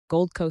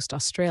Gold Coast,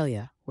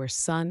 Australia, where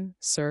sun,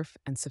 surf,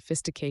 and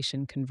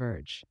sophistication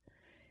converge.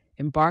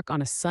 Embark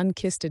on a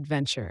sun-kissed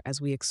adventure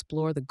as we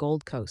explore the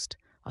Gold Coast,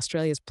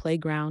 Australia's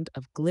playground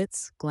of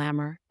glitz,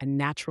 glamour, and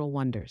natural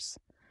wonders.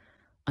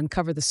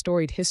 Uncover the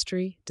storied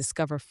history,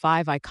 discover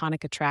 5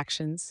 iconic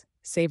attractions,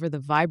 savor the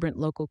vibrant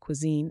local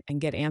cuisine,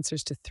 and get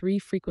answers to 3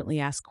 frequently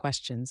asked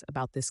questions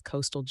about this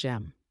coastal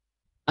gem.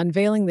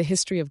 Unveiling the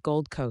history of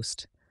Gold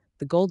Coast.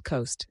 The Gold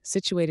Coast,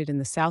 situated in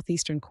the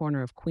southeastern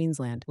corner of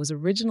Queensland, was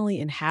originally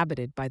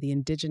inhabited by the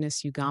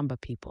Indigenous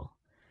Yugambeh people.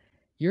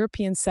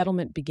 European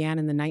settlement began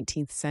in the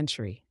 19th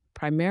century,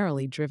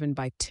 primarily driven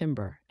by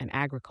timber and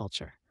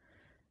agriculture.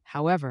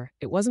 However,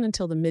 it wasn't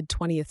until the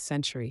mid-20th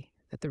century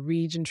that the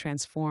region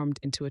transformed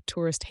into a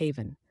tourist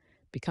haven,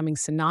 becoming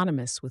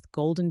synonymous with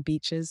golden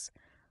beaches,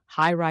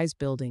 high-rise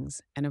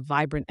buildings, and a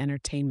vibrant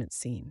entertainment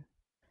scene.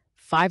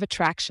 5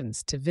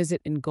 attractions to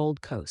visit in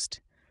Gold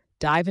Coast.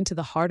 Dive into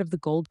the heart of the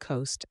Gold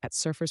Coast at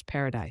Surfer's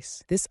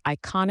Paradise. This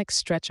iconic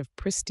stretch of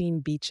pristine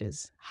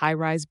beaches,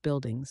 high-rise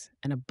buildings,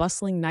 and a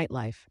bustling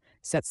nightlife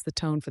sets the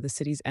tone for the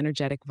city's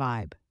energetic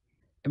vibe.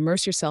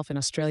 Immerse yourself in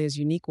Australia's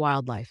unique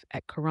wildlife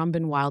at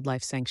Currumbin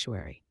Wildlife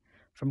Sanctuary.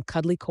 From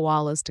cuddly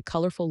koalas to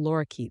colorful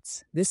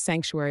lorikeets, this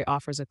sanctuary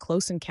offers a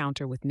close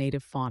encounter with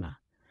native fauna.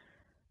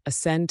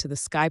 Ascend to the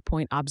Sky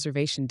Point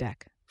Observation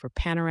Deck for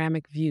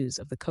panoramic views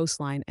of the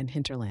coastline and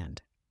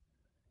hinterland.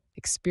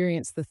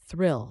 Experience the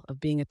thrill of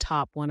being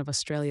atop one of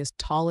Australia's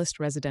tallest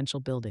residential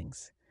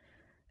buildings.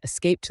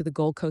 Escape to the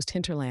Gold Coast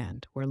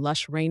hinterland, where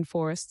lush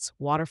rainforests,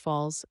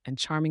 waterfalls, and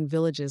charming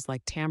villages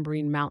like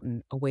Tambourine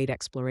Mountain await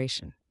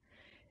exploration.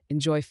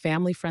 Enjoy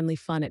family-friendly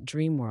fun at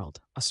Dreamworld,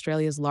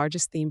 Australia's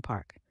largest theme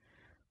park.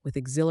 With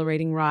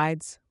exhilarating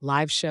rides,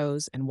 live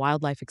shows, and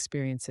wildlife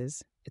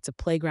experiences, it's a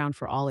playground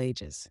for all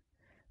ages.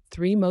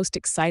 3 most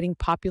exciting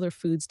popular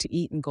foods to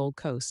eat in Gold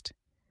Coast.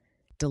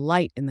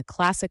 Delight in the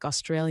classic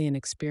Australian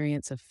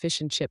experience of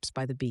fish and chips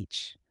by the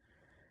beach.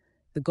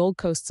 The Gold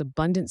Coast's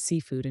abundant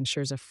seafood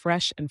ensures a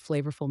fresh and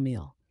flavorful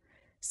meal.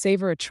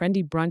 Savor a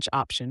trendy brunch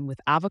option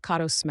with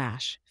avocado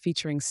smash,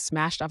 featuring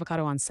smashed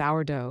avocado on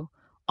sourdough,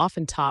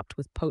 often topped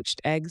with poached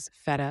eggs,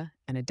 feta,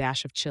 and a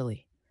dash of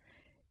chili.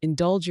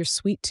 Indulge your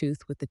sweet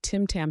tooth with the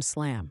Tim Tam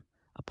Slam,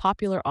 a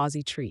popular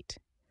Aussie treat.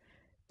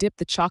 Dip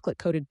the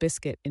chocolate-coated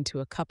biscuit into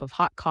a cup of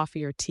hot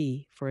coffee or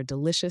tea for a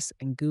delicious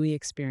and gooey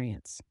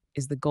experience.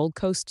 Is the Gold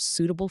Coast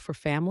suitable for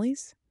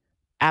families?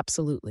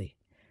 Absolutely.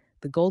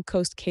 The Gold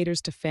Coast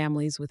caters to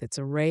families with its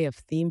array of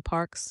theme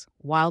parks,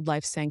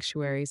 wildlife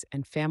sanctuaries,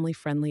 and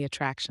family-friendly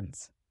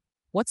attractions.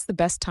 What's the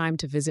best time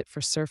to visit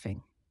for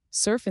surfing?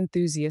 Surf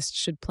enthusiasts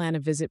should plan a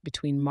visit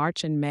between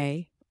March and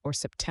May or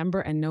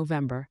September and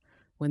November,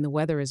 when the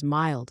weather is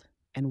mild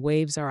and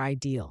waves are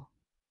ideal.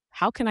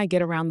 How can I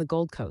get around the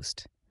Gold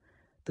Coast?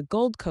 The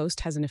Gold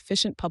Coast has an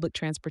efficient public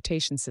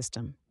transportation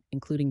system,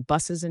 including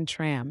buses and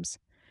trams,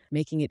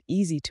 making it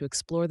easy to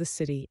explore the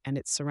city and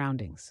its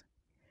surroundings.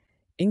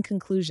 In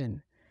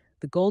conclusion,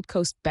 the Gold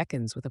Coast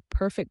beckons with a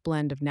perfect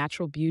blend of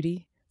natural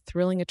beauty,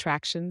 thrilling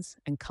attractions,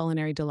 and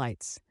culinary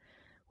delights.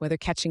 Whether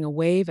catching a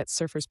wave at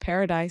Surfer's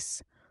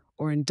Paradise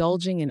or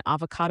indulging in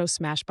avocado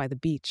smash by the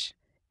beach,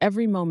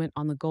 every moment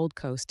on the Gold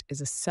Coast is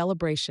a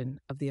celebration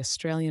of the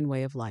Australian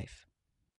way of life.